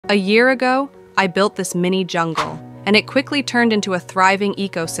A year ago, I built this mini jungle, and it quickly turned into a thriving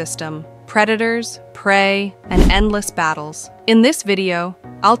ecosystem. Predators, prey, and endless battles. In this video,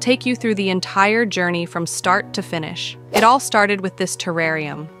 I'll take you through the entire journey from start to finish. It all started with this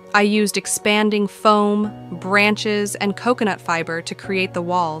terrarium. I used expanding foam, branches, and coconut fiber to create the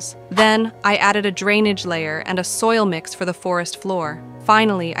walls. Then, I added a drainage layer and a soil mix for the forest floor.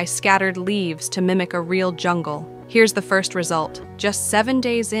 Finally, I scattered leaves to mimic a real jungle. Here's the first result. Just 7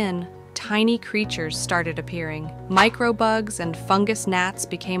 days in, tiny creatures started appearing. Microbugs and fungus gnats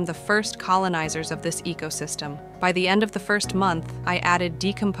became the first colonizers of this ecosystem. By the end of the first month, I added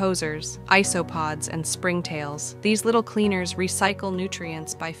decomposers, isopods, and springtails. These little cleaners recycle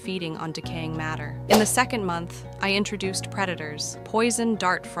nutrients by feeding on decaying matter. In the second month, I introduced predators, poison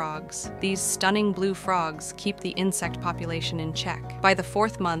dart frogs. These stunning blue frogs keep the insect population in check. By the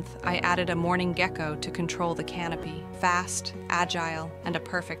fourth month, I added a morning gecko to control the canopy. Fast, agile, and a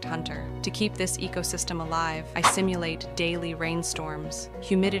perfect hunter. To keep this ecosystem alive, I simulate daily rainstorms.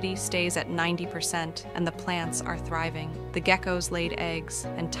 Humidity stays at 90%, and the plants are thriving. The geckos laid eggs,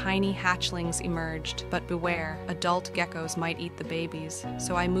 and tiny hatchlings emerged. But beware, adult geckos might eat the babies,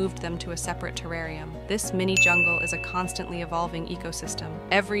 so I moved them to a separate terrarium. This mini jungle is a constantly evolving ecosystem.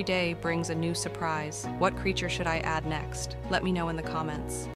 Every day brings a new surprise. What creature should I add next? Let me know in the comments.